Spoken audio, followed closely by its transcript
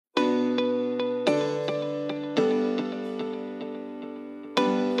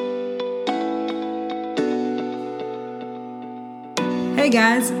Hey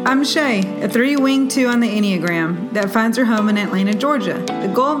guys, I'm Shay, a 3-wing 2 on the Enneagram that finds her home in Atlanta, Georgia.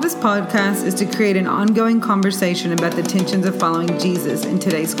 The goal of this podcast is to create an ongoing conversation about the tensions of following Jesus in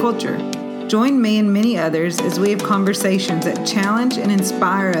today's culture. Join me and many others as we have conversations that challenge and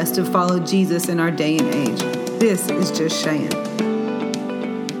inspire us to follow Jesus in our day and age. This is Just Shayin'.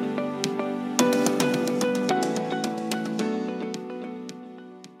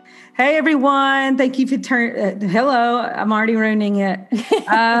 Hey everyone, thank you for hello, I'm already ruining it.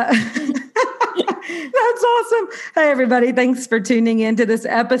 That's awesome. Hey everybody, thanks for tuning into this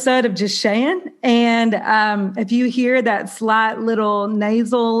episode of Just Shayin'. And if you hear that slight little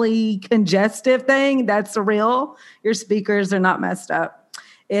nasally congestive thing, that's real. Your speakers are not messed up.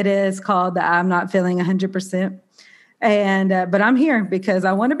 It is called the I'm not feeling 100%. And but I'm here because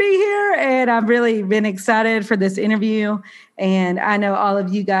I want to be here, and I've really been excited for this interview. And I know all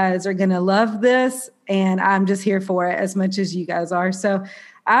of you guys are going to love this, and I'm just here for it as much as you guys are. So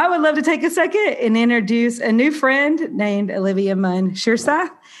I would love to take a second and introduce a new friend named Olivia Munn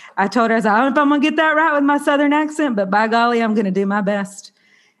Shearside. I told her, I don't know if I'm going to get that right with my Southern accent, but by golly, I'm going to do my best.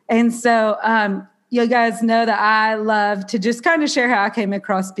 And so you guys know that I love to just kind of share how I came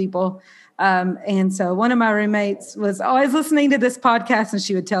across people. And so one of my roommates was always listening to this podcast, and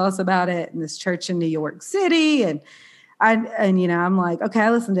she would tell us about it in this church in New York City. And I'm like, okay, I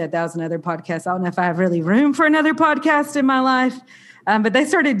listened to 1,000 other podcasts. I don't know if I have really room for another podcast in my life. But they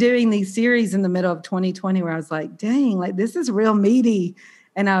started doing these series in the middle of 2020 where I was like, dang, like this is real meaty.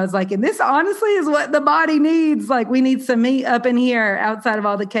 And I was like, and this honestly is what the body needs. Like we need some meat up in here outside of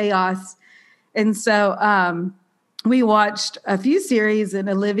all the chaos. And so, we watched a few series, and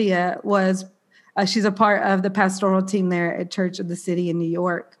Olivia was, she's a part of the pastoral team there at Church of the City in New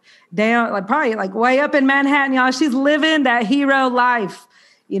York, down probably way up in Manhattan, y'all. She's living that hero life.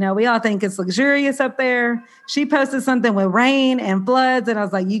 You know, we all think it's luxurious up there. She posted something with rain and floods, and I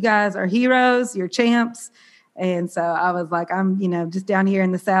was like, you guys are heroes, you're champs. And so I was like, I'm, just down here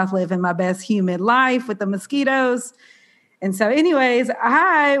in the South living my best humid life with the mosquitoes. And so anyways,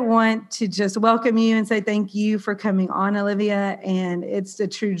 I want to just welcome you and say thank you for coming on, Olivia. And it's a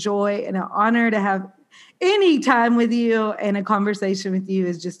true joy and an honor to have any time with you, and a conversation with you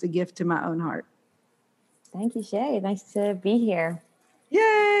is just a gift to my own heart. Thank you, Shay. Nice to be here.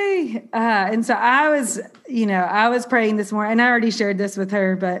 Yay. And so I was praying this morning, and I already shared this with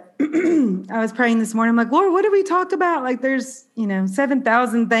her, but I was praying this morning. I'm like, Lord, what do we talk about? Like there's,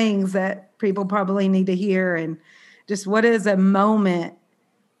 7,000 things that people probably need to hear. And just what is a moment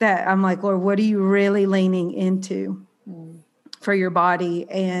that I'm like, Lord, what are you really leaning into for your body?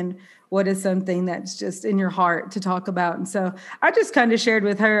 And what is something that's just in your heart to talk about? And so I just kind of shared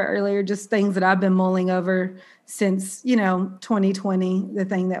with her earlier, just things that I've been mulling over since, 2020, the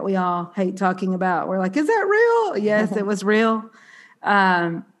thing that we all hate talking about. We're like, is that real? Yes, it was real.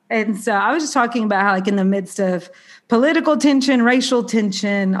 And so I was just talking about how in the midst of political tension, racial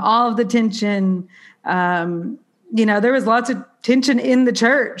tension, all of the tension, there was lots of tension in the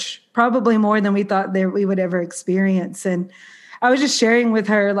church, probably more than we thought we would ever experience. And I was just sharing with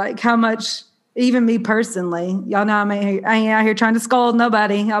her, how much, even me personally, y'all know I ain't out here trying to scold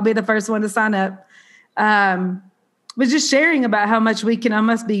nobody. I'll be the first one to sign up. Was just sharing about how much we can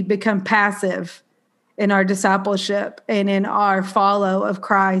almost become passive in our discipleship and in our follow of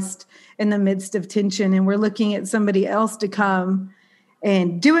Christ in the midst of tension. And we're looking at somebody else to come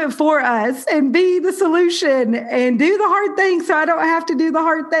and do it for us and be the solution and do the hard thing so I don't have to do the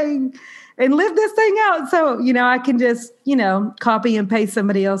hard thing and live this thing out. So, I can just, copy and paste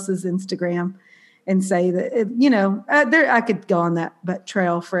somebody else's Instagram and say that, I could go on that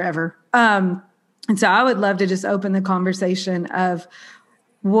trail forever. And so I would love to just open the conversation of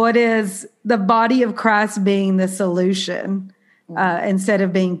what is the body of Christ being the solution instead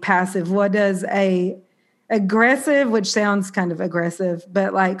of being passive. What does aggressive, which sounds kind of aggressive,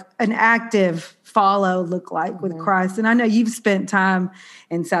 but an active follow look like with Christ? And I know you've spent time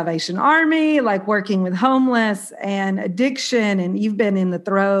in Salvation Army, working with homeless and addiction, and you've been in the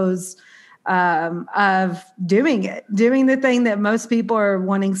throes of doing the thing that most people are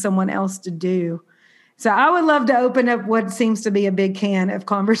wanting someone else to do. So I would love to open up what seems to be a big can of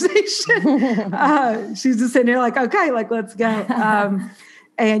conversation. She's just sitting here okay, let's go.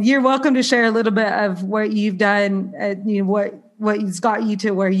 And you're welcome to share a little bit of what you've done, what's got you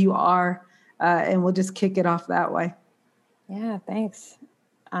to where you are, and we'll just kick it off that way. Yeah, thanks.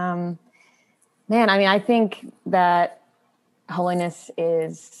 I think that holiness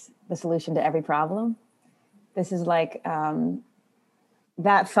is the solution to every problem. This is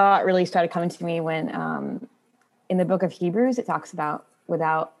that thought really started coming to me when in the book of Hebrews, it talks about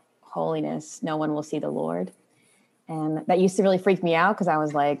without holiness, no one will see the Lord. And that used to really freak me out because I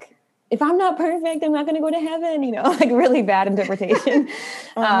was like, if I'm not perfect, I'm not going to go to heaven, like really bad interpretation,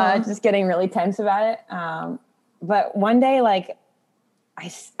 just getting really tense about it. But one day, like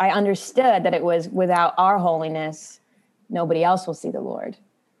I understood that it was without our holiness, nobody else will see the Lord.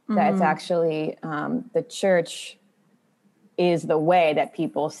 That it's actually the church is the way that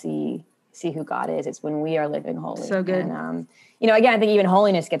people see who God is. It's when we are living holy. So good. And, again, I think even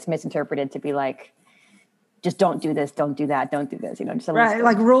holiness gets misinterpreted to be like, just don't do this, don't do that, don't do this, just right.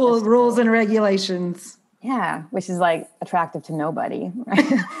 Like rules and regulations. Yeah. Which is like attractive to nobody.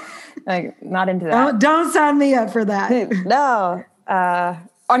 Right? Like not into that. Don't sign me up for that. No.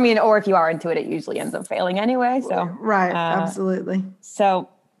 Or if you are into it, it usually ends up failing anyway. So, right. Absolutely. So,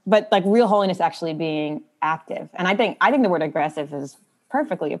 but like real holiness actually being active. And I think the word aggressive is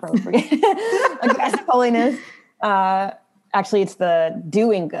perfectly appropriate. Aggressive holiness. Actually, it's the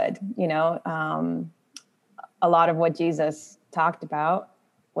doing good, a lot of what Jesus talked about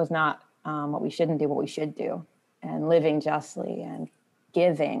was not what we shouldn't do, what we should do, and living justly and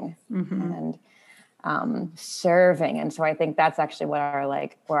giving and serving. And so I think that's actually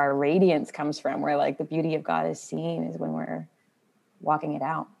where our radiance comes from, where like the beauty of God is seen is when we're walking it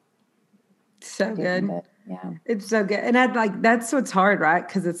out. So good. Yeah. It's so good. And that's what's hard, right?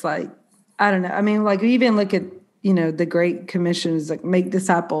 Because it's like, I don't know. I mean, like we even look at, the Great Commission is like make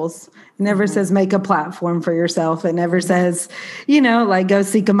disciples. It never says make a platform for yourself. It never says, like go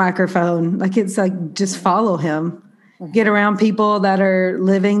seek a microphone. Like it's like just follow him. Get around people that are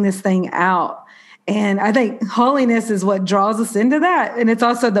living this thing out. And I think holiness is what draws us into that. And it's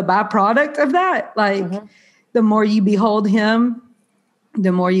also the byproduct of that. Like the more you behold him,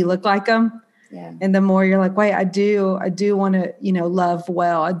 the more you look like him. Yeah. And the more you're like, wait, I do want to, love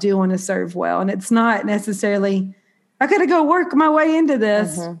well. I do want to serve well. And it's not necessarily, I got to go work my way into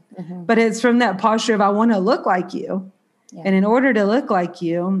this, but it's from that posture of, I want to look like you. Yeah. And in order to look like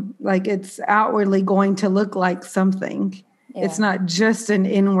you, like it's outwardly going to look like something. Yeah. It's not just an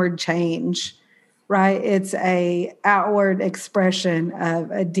inward change, right? It's a outward expression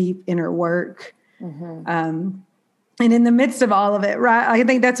of a deep inner work. And in the midst of all of it, right? I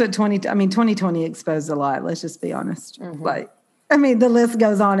think that's what 2020 exposed a lot. Let's just be honest. The list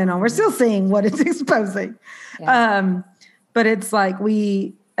goes on and on. We're still seeing what it's exposing. Yeah. But it's like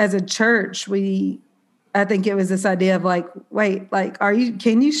we, as a church, I think it was this idea of like, wait, like,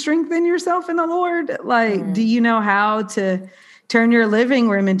 can you strengthen yourself in the Lord? Like, do you know how to turn your living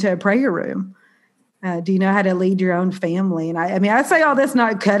room into a prayer room? Do you know how to lead your own family? And I say all this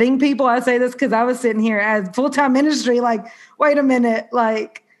not cutting people. I say this because I was sitting here as full-time ministry, like, wait a minute,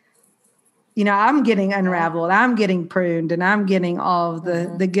 like, I'm getting unraveled. I'm getting pruned and I'm getting all of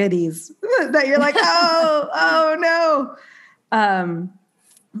the goodies that you're like, oh no.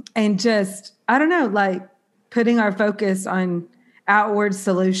 And just, I don't know, like putting our focus on outward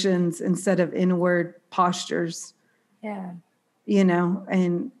solutions instead of inward postures. Yeah.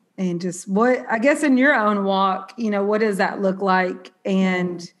 And just what, I guess in your own walk, what does that look like?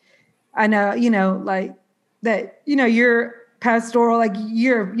 And I know, like that, you're pastoral, like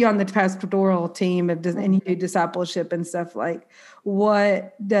you're on the pastoral team and you do discipleship and stuff. Like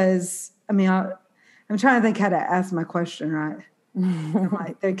what does, I'm trying to think how to ask my question, right?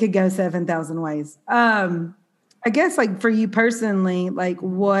 Like there could go 7,000 ways. I guess like for you personally, like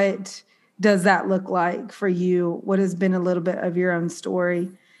what does that look like for you? What has been a little bit of your own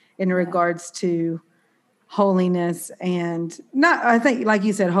story in regards to holiness? And not, I think, like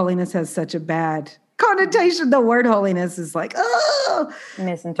you said, holiness has such a bad connotation. The word holiness is like, oh,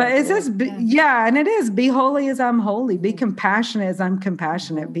 but it's just, and it is, be holy as I'm holy, be compassionate as I'm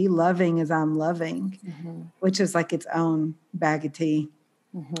compassionate, be loving as I'm loving, which is like its own bag of tea.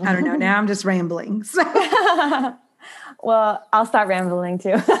 I don't know. Now I'm just rambling. So. Well, I'll start rambling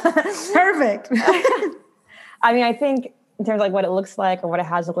too. Perfect. I think in terms of like what it looks like or what it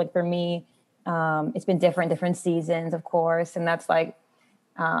has looked like for me, it's been different seasons, of course. And that's like,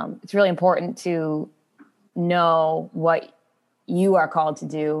 it's really important to know what you are called to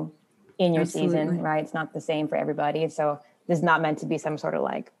do in your season, right? It's not the same for everybody. So this is not meant to be some sort of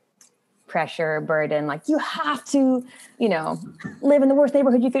like pressure, burden, like you have to, live in the worst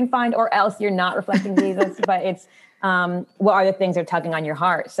neighborhood you can find or else you're not reflecting Jesus. But it's, what are the things that are tugging on your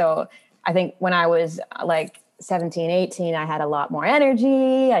heart? So I think when I was like 17, 18, I had a lot more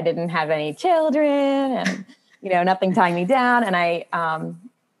energy. I didn't have any children and, nothing tying me down. And I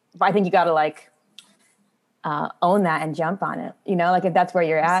think you got to like, own that and jump on it, like if that's where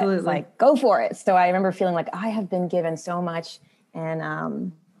you're at, it's like, go for it. So I remember feeling like I have been given so much.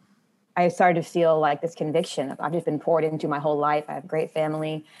 And, I started to feel like this conviction of I've just been poured into my whole life. I have a great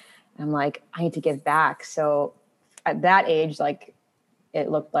family. I'm like, I need to give back. So at that age, like it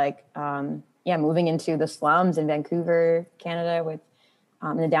looked like, moving into the slums in Vancouver, Canada, with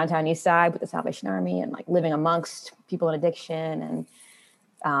in the downtown east side with the Salvation Army, and like living amongst people in addiction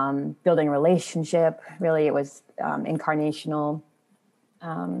and building a relationship. Really, it was incarnational.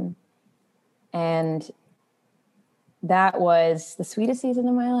 And that was the sweetest season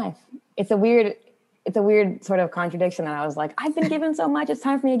of my life. It's a weird sort of contradiction that I was like, I've been given so much, it's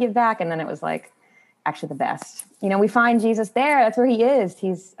time for me to give back. And then it was like, actually the best. We find Jesus there. That's where he is.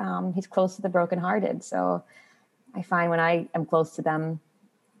 He's close to the brokenhearted. So I find when I am close to them,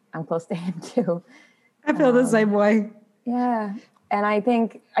 I'm close to him too. I feel the same way. Yeah. And I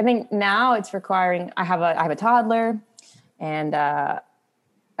think now it's requiring, I have a toddler and a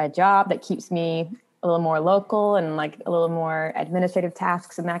job that keeps me a little more local and like a little more administrative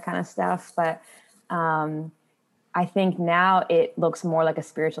tasks and that kind of stuff. But I think now it looks more like a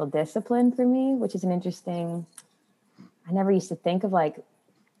spiritual discipline for me, which is an interesting, I never used to think of like,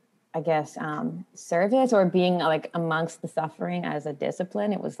 I guess, service or being like amongst the suffering as a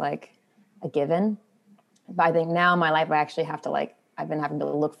discipline. It was like a given. But I think now in my life, I actually have to like, I've been having to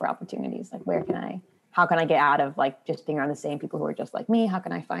look for opportunities. Like how can I get out of like just being around the same people who are just like me? How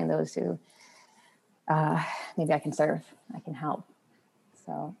can I find those who maybe I can serve, I can help.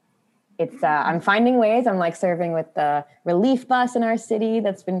 So it's, I'm finding ways. I'm like serving with the relief bus in our city.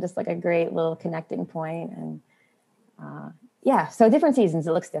 That's been just like a great little connecting point. And so different seasons,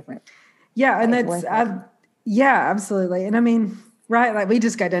 it looks different. Yeah. And absolutely. And I mean, right. Like we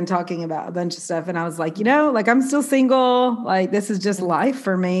just got done talking about a bunch of stuff and I was like, like I'm still single. Like this is just life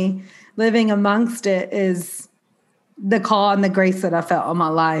for me. Living amongst it is the call and the grace that I felt on my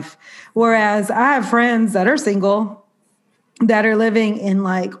life. Whereas I have friends that are single that are living in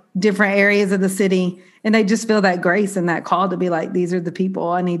like different areas of the city and they just feel that grace and that call to be like, these are the people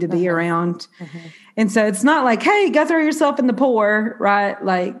I need to be around. Mm-hmm. And so it's not like, hey, go throw yourself in the poor, right?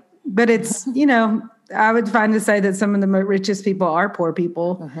 Like, but it's, I would find to say that some of the richest people are poor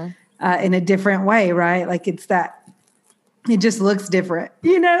people in a different way, right? Like it's that, it just looks different,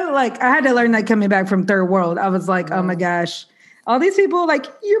 like I had to learn that coming back from third world. I was like, oh my gosh, all these people, like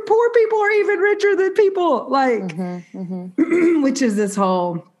your poor people are even richer than people, like, which is this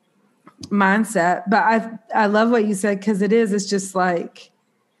whole mindset. But I love what you said. Cause it's just like,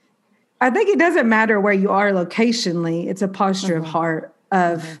 I think it doesn't matter where you are locationally. It's a posture of heart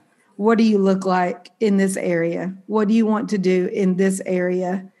of what do you look like in this area? What do you want to do in this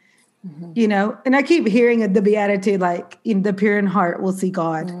area? And I keep hearing the beatitude, like in the pure in heart will see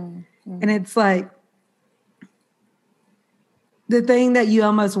God. And it's like the thing that you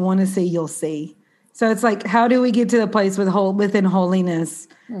almost want to see, you'll see. So it's like, how do we get to the place within holiness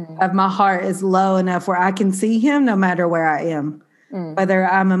of my heart is low enough where I can see him no matter where I am, whether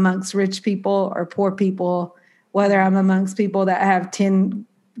I'm amongst rich people or poor people, whether I'm amongst people that have 10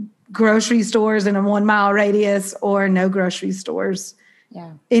 grocery stores in a 1 mile radius or no grocery stores.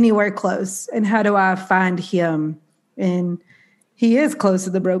 Yeah. Anywhere close. And how do I find him? And he is close to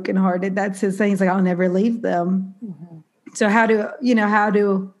the brokenhearted. That's his thing. He's like, I'll never leave them. So how do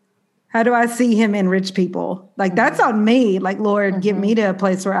I see him in rich people? Like that's on me. Like, Lord, get me to a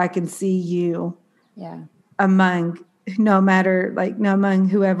place where I can see you among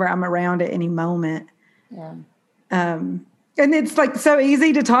whoever I'm around at any moment. Yeah. And it's like so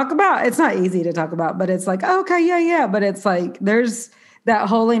easy to talk about. It's not easy to talk about, but it's like, okay, yeah. But it's like, there's that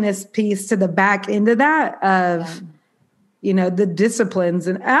holiness piece to the back end of that of, the disciplines.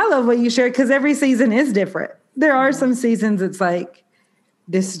 And I love what you shared because every season is different. There are some seasons it's like,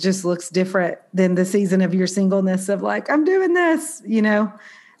 this just looks different than the season of your singleness of like, I'm doing this,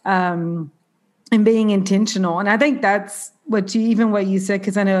 and being intentional. And I think that's what you said,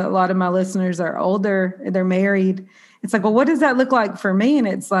 because I know a lot of my listeners are older, they're married. It's like, well, what does that look like for me? And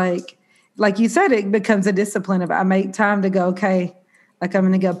it's like you said, it becomes a discipline of I make time to go, okay, like I'm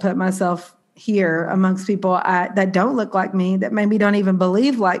going to go put myself here amongst people that don't look like me, that maybe don't even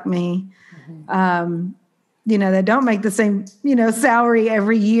believe like me, that don't make the same, salary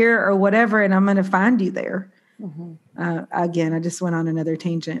every year or whatever. And I'm going to find you there. Again, I just went on another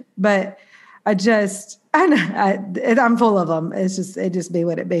tangent, but I'm full of them. It just be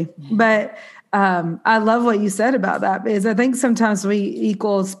what it be. But I love what you said about that, because I think sometimes we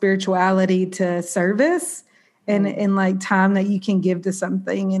equal spirituality to service and like time that you can give to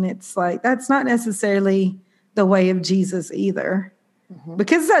something. And it's like, that's not necessarily the way of Jesus either.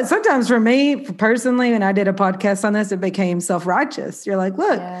 Because sometimes for me personally, when I did a podcast on this, it became self-righteous. You're like,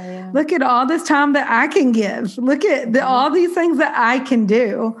 look at all this time that I can give. Look at all these things that I can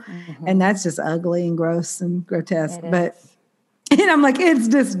do. And that's just ugly and gross and grotesque. But And I'm like, it's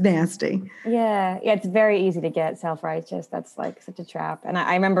just nasty. Yeah, it's very easy to get self-righteous. That's like such a trap. And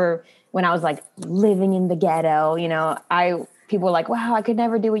I remember when I was like living in the ghetto, people were like, wow, I could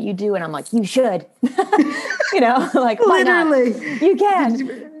never do what you do. And I'm like, you should, like, why Literally. not? You can.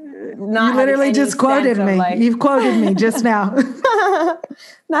 You literally just quoted me. You've quoted me just now.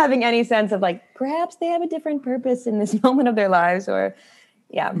 Not having any sense of like, perhaps they have a different purpose in this moment of their lives or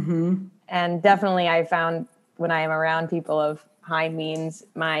And definitely I found when I am around people of high means,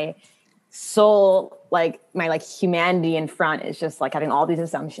 my soul, like my humanity in front is just like having all these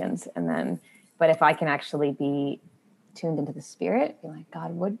assumptions. But if I can actually be tuned into the spirit, be like,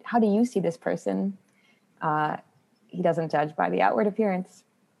 God, how do you see this person? He doesn't judge by the outward appearance.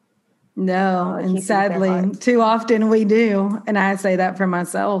 No, and sadly, too often we do. And I say that for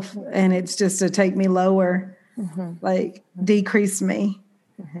myself. And it's just to take me lower, like decrease me.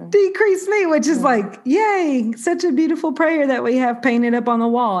 Decrease me, which is like, yay, such a beautiful prayer that we have painted up on the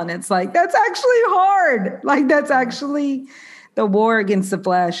wall. And it's like, that's actually hard. Like, that's actually the war against the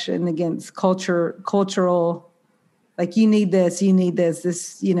flesh and against cultural, like, you need this,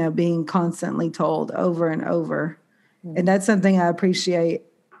 this, being constantly told over and over. And that's something I appreciate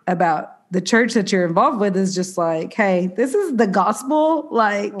about the church that you're involved with, is just like, hey, this is the gospel.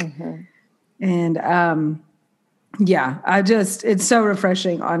 Like, and, it's so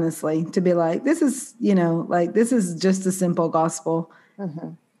refreshing, honestly, to be like, this is, this is just a simple gospel.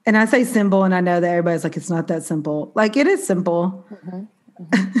 And I say simple, and I know that everybody's like, it's not that simple. Like, it is simple.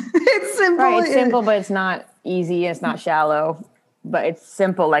 It's simple. Right, it's simple, but it's not easy. It's not shallow, but it's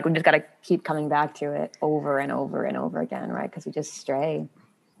simple. Like, we just got to keep coming back to it over and over and over again, right? Because we just stray.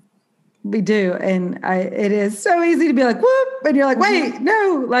 We do. And it is so easy to be like, whoop. And you're like, wait,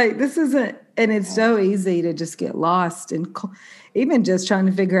 no, like, this isn't. And it's so easy to just get lost and even just trying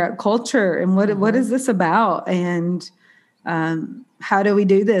to figure out culture and what is this about? And how do we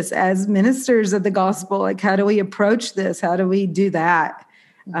do this as ministers of the gospel? Like, how do we approach this? How do we do that?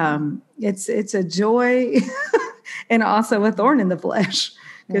 It's a joy and also a thorn in the flesh,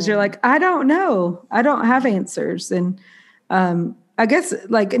 because you're like, I don't know. I don't have answers. And I guess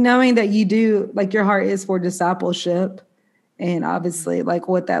like knowing that you do, like, your heart is for discipleship. And obviously, like,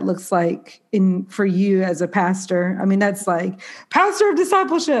 what that looks like for you as a pastor. I mean, that's like pastor of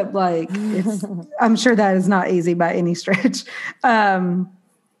discipleship. Like, I'm sure that is not easy by any stretch. But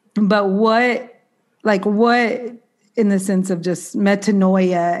what in the sense of just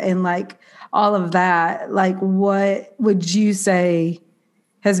metanoia and like all of that, like, what would you say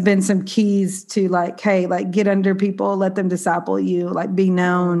has been some keys to like, hey, like, get under people, let them disciple you, like, be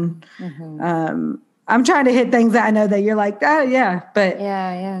known. I'm trying to hit things that I know that you're like, but yeah.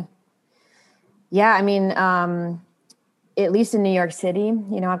 I mean, at least in New York City,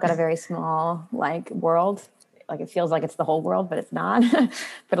 I've got a very small like world. Like, it feels like it's the whole world, but it's not.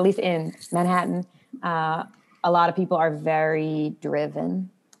 But at least in Manhattan, a lot of people are very driven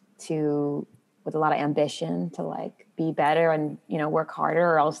with a lot of ambition to like be better and, work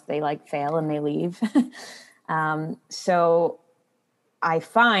harder, or else they like fail and they leave. So I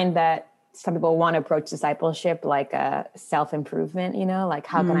find that some people want to approach discipleship like a self-improvement, like,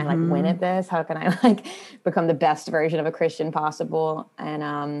 how can I like win at this? How can I like become the best version of a Christian possible?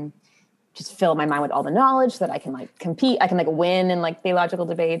 And just fill my mind with all the knowledge so that I can like compete. I can like win in like theological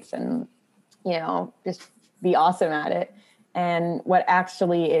debates and, just be awesome at it. And what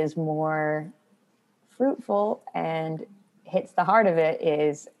actually is more fruitful and hits the heart of it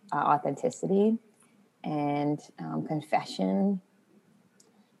is authenticity and confession.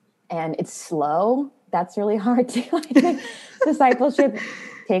 And it's slow. That's really hard too. I think discipleship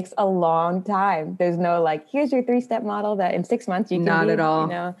takes a long time. There's no like, here's your 3-step model that in 6 months you can not at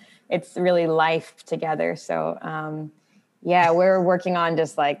all. It's really life together. So we're working on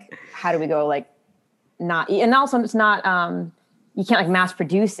just like, how do we go like not, and also it's not, you can't like mass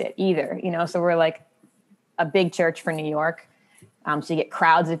produce it either, so we're like a big church for New York. So you get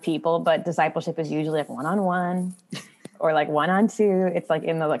crowds of people, but discipleship is usually like one-on-one. Or like 1-on-2, it's like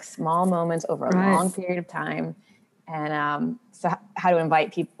in the like small moments over a long period of time. And so how to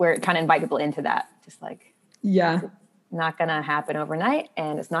invite people, we're trying to invite people into that. Just like, it's not going to happen overnight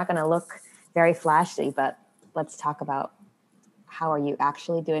and it's not going to look very flashy, but let's talk about how are you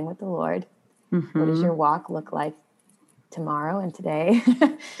actually doing with the Lord? What does your walk look like tomorrow and today?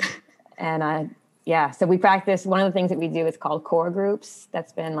 And so we practice, one of the things that we do is called core groups.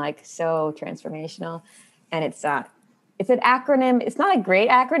 That's been like so transformational. And it's an acronym. It's not a great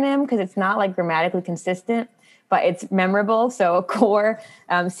acronym because it's not like grammatically consistent, but it's memorable. So core,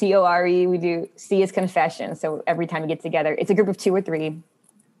 C-O-R-E, we do C is confession. So every time we get together, it's a group of 2 or 3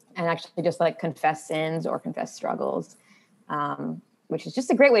 and actually just like confess sins or confess struggles. which is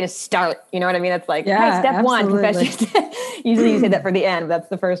just a great way to start. You know what I mean? It's like, Yeah, hey, step absolutely. one, confession. Usually you say that for the end, but that's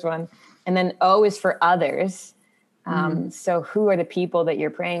the first one. And then O is for others. So who are the people that you're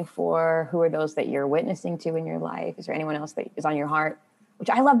praying for? Who are those that you're witnessing to in your life? Is there anyone else that is on your heart? Which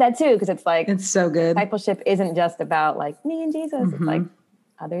I love that too, because it's like, It's so good. discipleship isn't just about like me and Jesus. It's like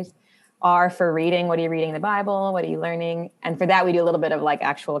others. R for reading. What are you reading in the Bible? What are you learning? And for that, we do a little bit of like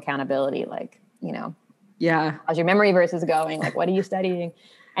actual accountability, like, Yeah. how's your memory verses going? Like, what are you studying?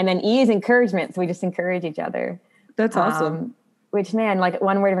 And then E is encouragement. So we just encourage each other. That's awesome. Which, man, like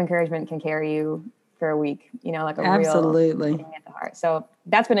one word of encouragement can carry you for a week, like a Absolutely. real thing at the heart. So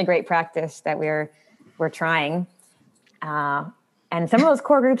that's been a great practice that we're trying. And some of those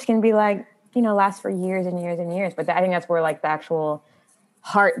core groups can be like, last for years and years and years. But I think that's where like the actual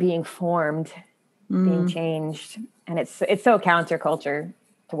heart being formed, being changed. And it's so counterculture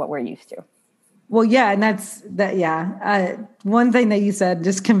to what we're used to. Well, yeah. And that's that. Yeah. One thing that you said,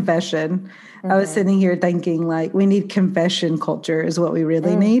 just confession. I was sitting here thinking like, we need confession culture is what we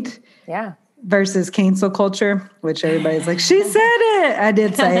really need. Yeah. Versus cancel culture, which everybody's like, she said it. I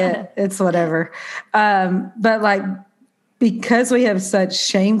did say it. It's whatever. But like, because we have such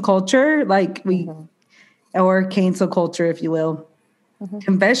shame culture, like or cancel culture, if you will,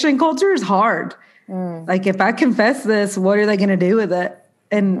 confession culture is hard. Like if I confess this, what are they going to do with it?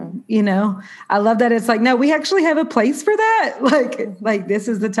 And, I love that. It's like, no, we actually have a place for that. Like this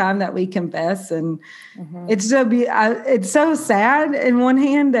is the time that we confess. And it's so sad in one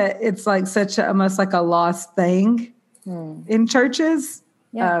hand that it's like almost like a lost thing in churches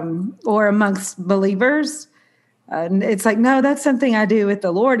or amongst believers. And it's like, no, that's something I do with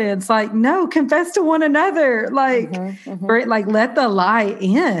the Lord. And it's like, no, confess to one another. Like, let the lie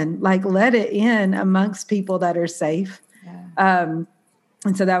in, like, let it in amongst people that are safe. Yeah.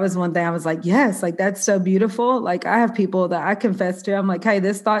 And so that was one thing I was like, yes, like, that's so beautiful. Like I have people that I confess to. I'm like, hey,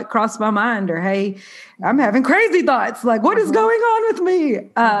 this thought crossed my mind, or, hey, I'm having crazy thoughts. Like, what is going on with me?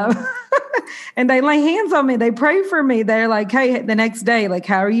 And they lay hands on me. They pray for me. They're like, hey, the next day, like,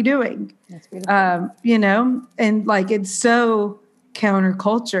 how are you doing? That's beautiful. And like, it's so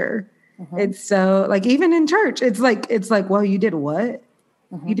counterculture. It's so like, even in church, it's like, well, you did what?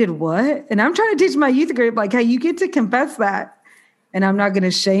 You did what? And I'm trying to teach my youth group, like, hey, you get to confess that. And I'm not going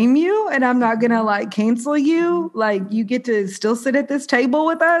to shame you, and I'm not going to like cancel you. Like, you get to still sit at this table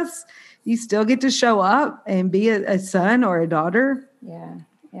with us. You still get to show up and be a son or a daughter. Yeah.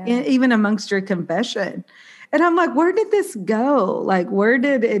 Even amongst your confession. And I'm like, where did this go? Like, where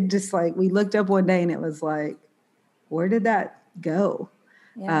did it just like, we looked up one day and it was like, where did that go?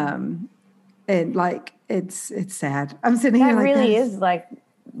 Yeah. And like, it's sad. I'm sitting here like, that really is like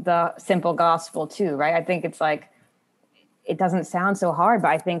the simple gospel too, right? I think it's like, it doesn't sound so hard, but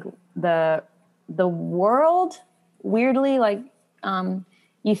I think the world, weirdly, like,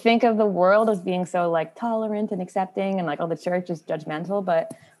 you think of the world as being so like tolerant and accepting, and like, oh, the church is judgmental,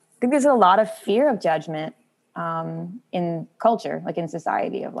 but I think there's a lot of fear of judgment in culture, like in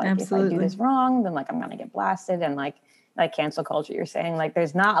society, of like, Absolutely. If I do this wrong, then like I'm gonna get blasted, and like cancel culture, you're saying, like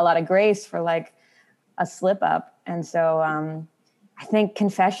there's not a lot of grace for like a slip up. And so I think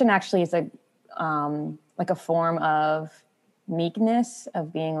confession actually is like a form of meekness,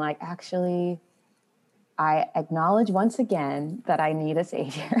 of being like, actually, I acknowledge once again that I need a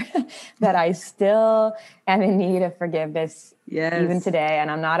savior, that I still am in need of forgiveness even today. And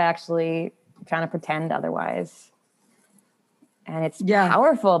I'm not actually trying to pretend otherwise. And it's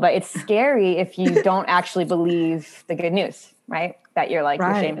powerful, but it's scary if you don't actually believe the good news, right? That you're like,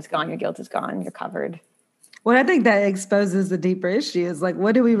 your shame is gone, your guilt is gone, you're covered. Well, I think that exposes the deeper issue is like,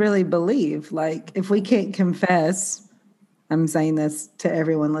 what do we really believe? Like, if we can't confess, I'm saying this to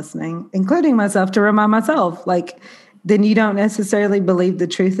everyone listening, including myself, to remind myself, like, then you don't necessarily believe the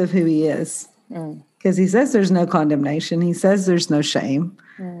truth of who he is. Because he says there's no condemnation. He says there's no shame.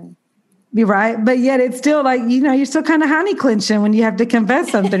 Be right. But yet it's still like, you're still kind of honey clenching when you have to confess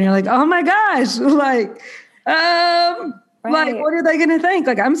something. You're like, oh my gosh, like, like, what are they going to think?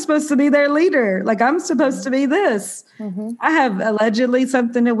 Like, I'm supposed to be their leader. Like, I'm supposed to be this. I have allegedly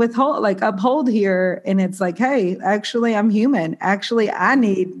something to uphold here. And it's like, hey, actually, I'm human. Actually, I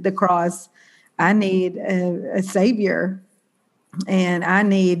need the cross. I need a savior. And I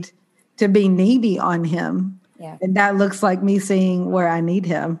need to be needy on him. Yeah. And that looks like me seeing where I need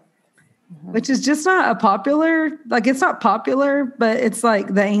him. Which is just not it's not popular, but it's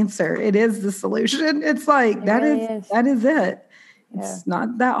like the answer. It is the solution. It's like, that is it. It's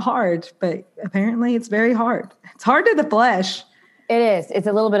not that hard, but apparently it's very hard. It's hard to the flesh. It is. It's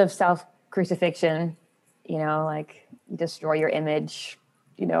a little bit of self-crucifixion, like you destroy your image,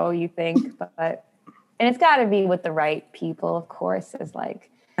 you think, but And it's got to be with the right people, of course, is like,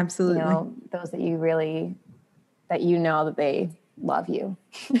 Absolutely. Those that you really, that that they love you.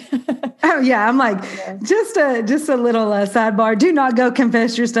 Oh yeah, I'm like, just a little sidebar. Do not go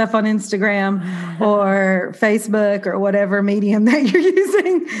confess your stuff on Instagram or Facebook or whatever medium that you're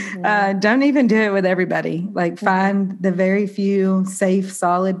using. Don't even do it with everybody. Like, find the very few safe,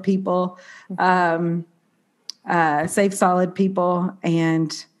 solid people, and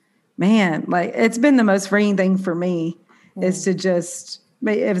man, like, it's been the most freeing thing for me is to just,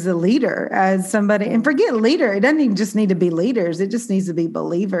 as a leader, as somebody, and forget leader. It doesn't even just need to be leaders. It just needs to be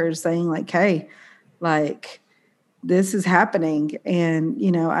believers saying like, hey, like, this is happening. And,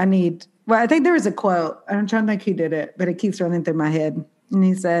 I think there was a quote. I'm trying to think who did it, but it keeps running through my head. And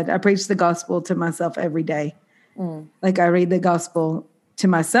he said, I preach the gospel to myself every day. Like, I read the gospel to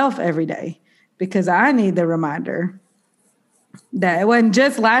myself every day because I need the reminder that it wasn't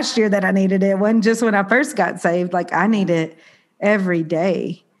just last year that I needed it. It wasn't just when I first got saved. Like, I need it every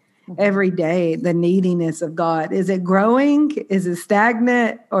day, the neediness of God. Is it growing? Is it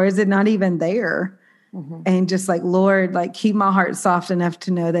stagnant? Or is it not even there? And just like, Lord, like, keep my heart soft enough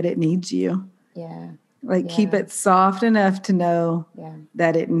to know that it needs you. Like, keep it soft enough to know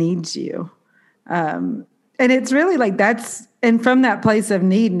that it needs you. And it's really like and from that place of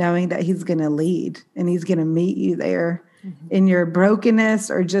need, knowing that he's going to lead and he's going to meet you there in your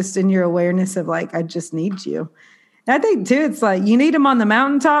brokenness or just in your awareness of like, I just need you. And I think too, it's like you need him on the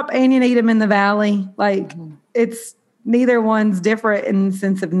mountaintop and you need him in the valley. Like, it's neither one's different in the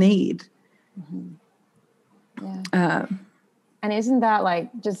sense of need. And isn't that like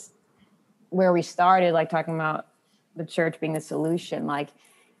just where we started, like talking about the church being the solution? Like,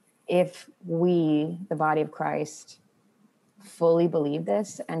 if we, the body of Christ, fully believe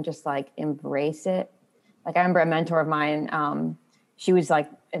this and just like embrace it. Like, I remember a mentor of mine, she was like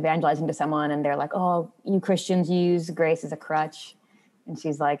evangelizing to someone and they're like, oh, you Christians use grace as a crutch. And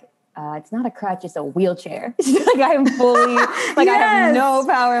she's like, it's not a crutch, it's a wheelchair. She's like, I am fully, like, I have no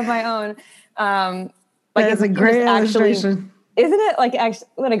power of my own. Like, it's a great illustration. Isn't it? Like, actually,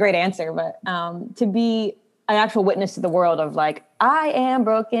 what a great answer. But to be an actual witness to the world of like, I am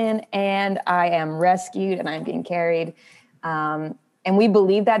broken and I am rescued and I'm being carried. And we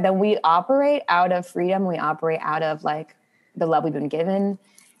believe that, then we operate out of freedom. We operate out of like the love we've been given.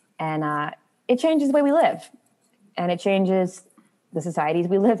 And it changes the way we live. And it changes the societies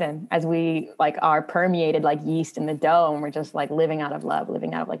we live in as we like are permeated like yeast in the dough. And we're just like living out of love,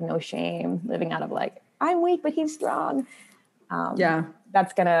 living out of like no shame, living out of like, I'm weak, but he's strong.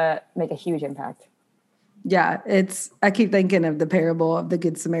 That's going to make a huge impact. Yeah, I keep thinking of the parable of the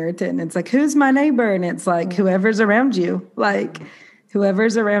Good Samaritan. It's like, who's my neighbor? And it's like, whoever's around you, like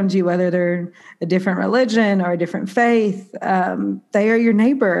whoever's around you, whether they're a different religion or a different faith, they are your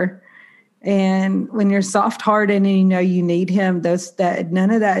neighbor. And when you're soft-hearted and you know you need him, none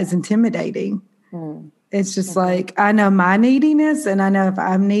of that is intimidating. It's just like, I know my neediness, and I know if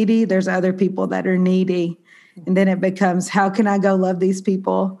I'm needy, there's other people that are needy. And then it becomes, how can I go love these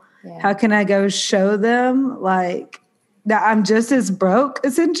people? How can I go show them like that I'm just as broke,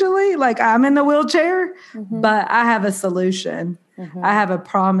 essentially? Like, I'm in the wheelchair, but I have a solution. I have a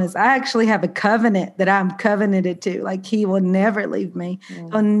promise. I actually have a covenant that I'm covenanted to. Like, he will never leave me.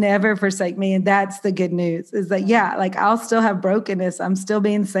 He'll never forsake me. And that's the good news, is that, like, I'll still have brokenness. I'm still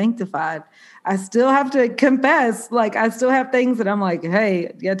being sanctified. I still have to confess. Like, I still have things that I'm like,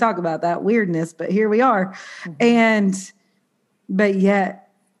 hey, yeah, talk about that weirdness, but here we are. But yet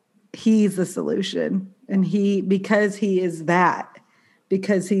he's the solution. And because he is that,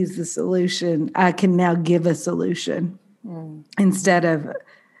 because he's the solution, I can now give a solution instead of,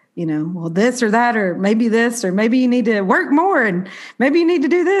 well, this or that, or maybe this, or maybe you need to work more and maybe you need to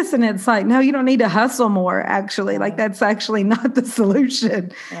do this. And it's like, no, you don't need to hustle more, actually. Like, that's actually not the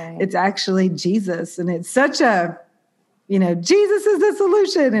solution. It's actually Jesus. And it's such a, Jesus is the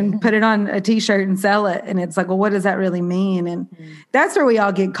solution, and put it on a t-shirt and sell it. And it's like, well, what does that really mean? And that's where we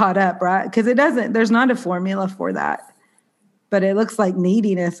all get caught up, right? Because there's not a formula for that. But it looks like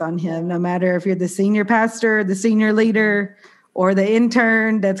neediness on him, no matter if you're the senior pastor, the senior leader, or the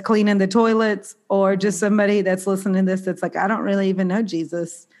intern that's cleaning the toilets, or just somebody that's listening to this that's like, I don't really even know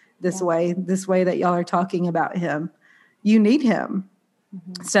Jesus this way that y'all are talking about him. You need him.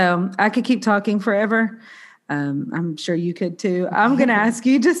 So I could keep talking forever. I'm sure you could too. I'm going to ask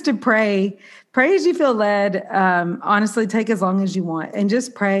you just to pray. Pray as you feel led. Honestly, take as long as you want, and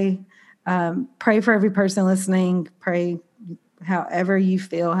just pray. Pray for every person listening. Pray however you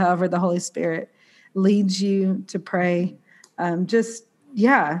feel, however the Holy Spirit leads you to pray. How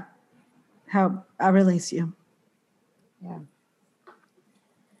I release you. Yeah.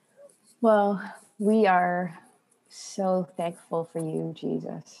 Well, We are so thankful for you,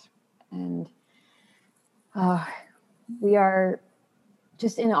 Jesus. And we are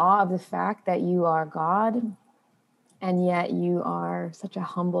just in awe of the fact that you are God, and yet you are such a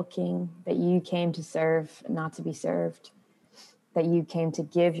humble king, that you came to serve, not to be served, that you came to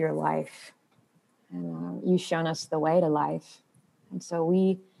give your life, and you've shown us the way to life. And so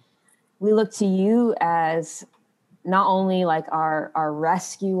we look to you as not only like our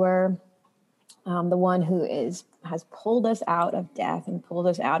rescuer, the one who has pulled us out of death and pulled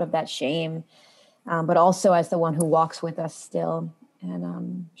us out of that shame, but also as the one who walks with us still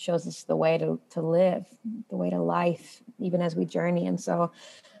and shows us the way to live, the way to life, even as we journey. And so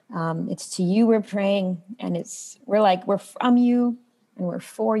it's to you we're praying, and we're from you, and we're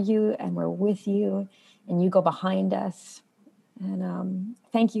for you, and we're with you, and you go behind us. And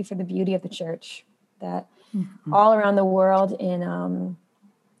thank you for the beauty of the church, that all around the world,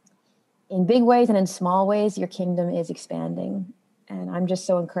 in big ways and in small ways, your kingdom is expanding. And I'm just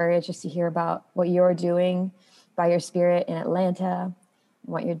so encouraged just to hear about what you're doing by your Spirit in Atlanta, and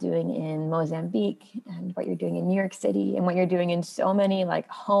what you're doing in Mozambique, and what you're doing in New York City, and what you're doing in so many like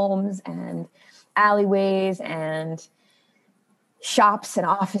homes and alleyways and shops and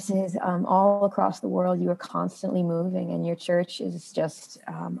offices all across the world. You are constantly moving, and your church is just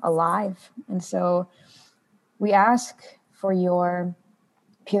alive. And so we ask for your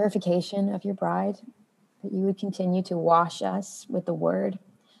purification of your bride, that you would continue to wash us with the word,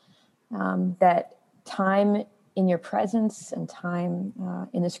 that time in your presence and time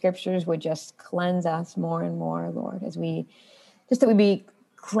in the scriptures would just cleanse us more and more, Lord, that we be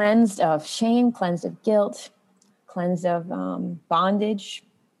cleansed of shame, cleansed of guilt, cleansed of bondage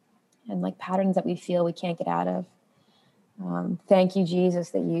and like patterns that we feel we can't get out of. Thank you, Jesus,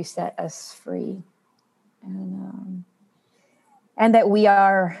 that you set us free, and that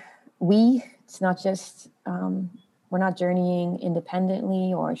it's not just, we're not journeying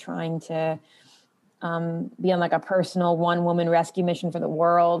independently or trying to be on like a personal one-woman rescue mission for the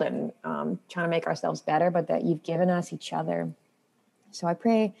world and trying to make ourselves better, but that you've given us each other. So I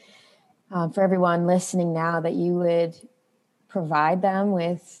pray for everyone listening now that you would provide them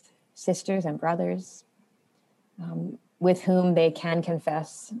with sisters and brothers with whom they can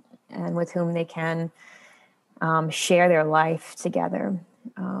confess and with whom they can share their life together,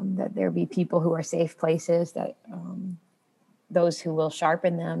 that there be people who are safe places, that those who will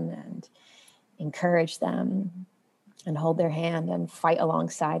sharpen them and encourage them and hold their hand and fight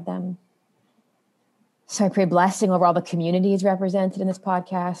alongside them. So I pray blessing over all the communities represented in this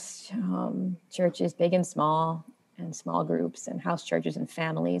podcast, churches big and small groups and house churches and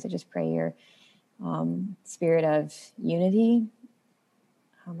families. I just pray your spirit of unity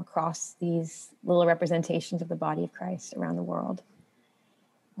across these little representations of the body of Christ around the world.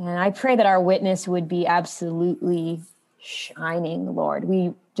 And I pray that our witness would be absolutely shining, Lord.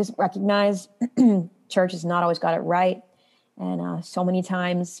 We just recognize church has not always got it right. And so many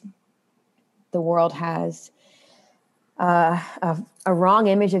times the world has a wrong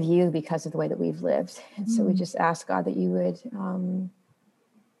image of you because of the way that we've lived. And so we just ask, God, that you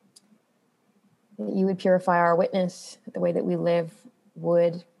would purify our witness, that the way that we live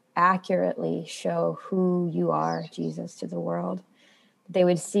would accurately show who you are, Jesus, to the world. They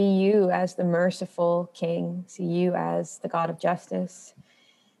would see you as the merciful King, see you as the God of justice,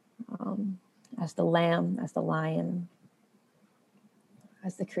 as the Lamb, as the Lion,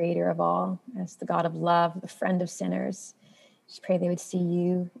 as the Creator of all, as the God of love, the friend of sinners. Just pray they would see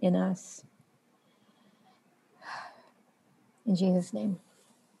you in us. In Jesus' name.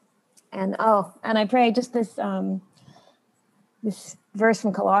 And I pray just this verse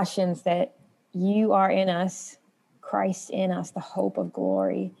from Colossians, that you are in us, Christ in us, the hope of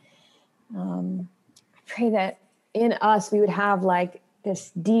glory. I pray that in us we would have like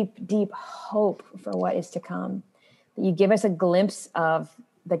this deep, deep hope for what is to come. That you give us a glimpse of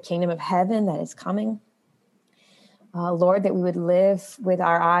the kingdom of heaven that is coming. Lord, that we would live with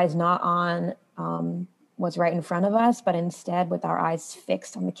our eyes not on what's right in front of us, but instead with our eyes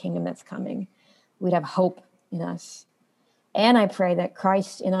fixed on the kingdom that's coming. We'd have hope in us. And I pray that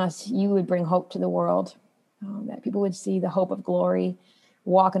Christ in us, you would bring hope to the world, that people would see the hope of glory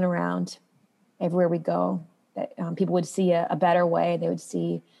walking around everywhere we go, that people would see a better way. They would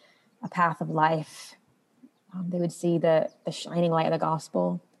see a path of life. They would see the shining light of the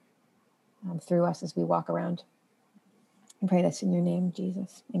gospel through us as we walk around. I pray this in your name,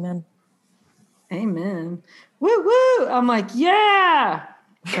 Jesus. Amen. Amen. Woo, woo. I'm like, yeah.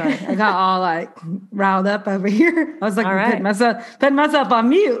 Sorry, I got all like riled up over here. I was like, putting myself on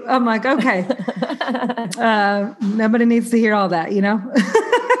mute. I'm like, okay. Nobody needs to hear all that, you know?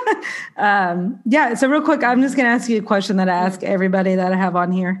 Yeah. So real quick, I'm just going to ask you a question that I ask everybody that I have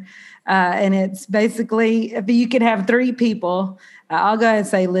on here. And it's basically, if you could have three people, I'll go ahead and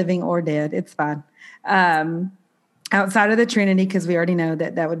say living or dead. It's fine. Outside of the Trinity, because we already know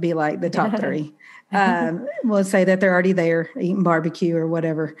that would be like the top three. We'll say that they're already there eating barbecue or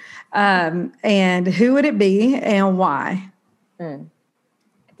whatever. And who would it be and why? I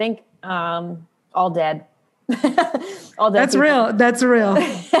think all dead. All dead. That's people. real. That's real.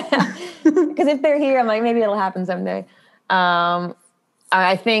 Because if they're here, I'm like, maybe it'll happen someday.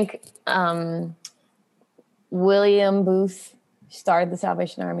 I think William Booth started the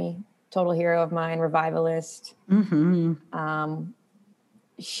Salvation Army. Total hero of mine, revivalist,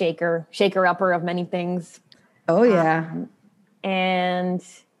 shaker-upper of many things. Oh, yeah. And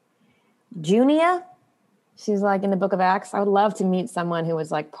Junia, she's like in the book of Acts. I would love to meet someone who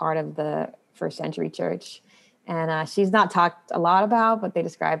was like part of the first century church. And she's not talked a lot about, but they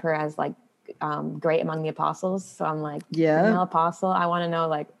describe her as like great among the apostles. So I'm like, female apostle. I want to know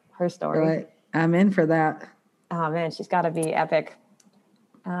like her story. Right. I'm in for that. Oh man, she's got to be epic.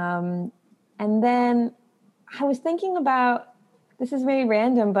 And then I was thinking about, this is maybe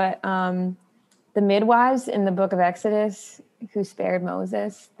random, but the midwives in the book of Exodus who spared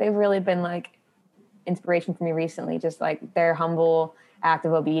Moses, they've really been like inspiration for me recently, just like their humble act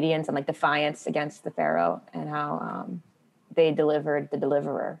of obedience and like defiance against the Pharaoh and how they delivered the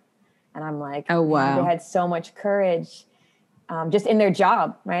deliverer. And I'm like, oh, wow. They had so much courage just in their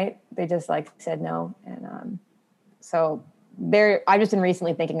job, right? They just like said no. And so I've just been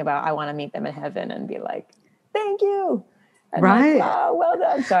recently thinking about, I want to meet them in heaven and be like, thank you. And right. Like, oh, well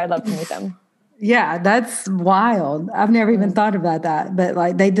done. So I'd love to meet them. Yeah, that's wild. I've never even thought about that, but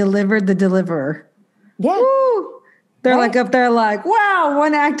like they delivered the deliverer. Yeah. Woo! They're like up there like, wow,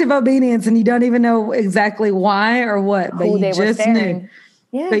 one act of obedience and you don't even know exactly why or what, but you just knew.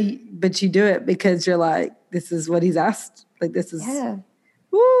 Yeah. But you do it because you're like, this is what he's asked. Like this is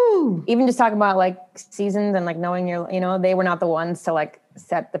woo. Even just talking about like seasons and like knowing they were not the ones to like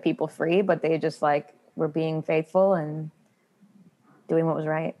set the people free, but they just like were being faithful and doing what was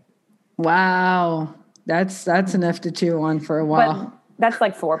right. Wow. That's enough to chew on for a while. But that's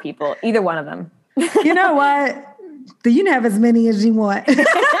like 4 people, either one of them. You know what? You can have as many as you want.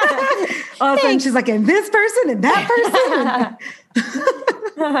 All of a sudden she's like, and this person and that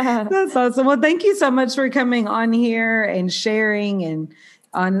person. That's awesome. Well, thank you so much for coming on here and sharing. And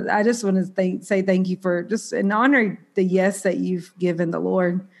I just want to say thank you for just and honor the yes that you've given the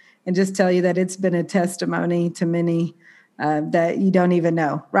Lord and just tell you that it's been a testimony to many that you don't even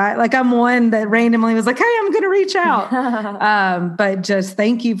know, right? Like I'm one that randomly was like, hey, I'm going to reach out. But just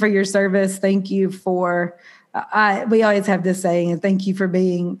thank you for your service. Thank you for, we always have this saying, and thank you for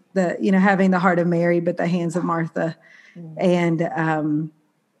being having the heart of Mary, but the hands of Martha and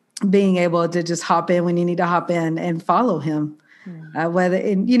being able to just hop in when you need to hop in and follow him.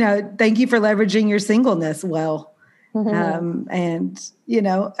 Thank you for leveraging your singleness well. And,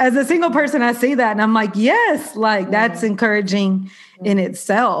 as a single person, I see that and I'm like, yes, like that's encouraging in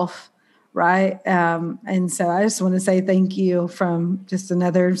itself. Right. And so I just want to say thank you from just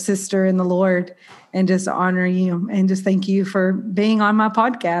another sister in the Lord and just honor you and just thank you for being on my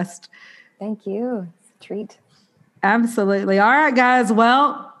podcast. Thank you. It's a treat. Absolutely. All right, guys.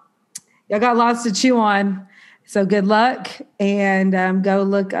 Well, y'all got lots to chew on. So good luck and go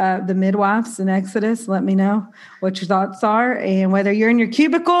look up the midwives in Exodus. Let me know what your thoughts are. And whether you're in your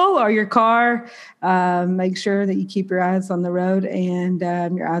cubicle or your car, make sure that you keep your eyes on the road and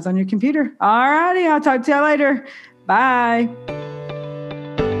your eyes on your computer. All righty. I'll talk to you later. Bye.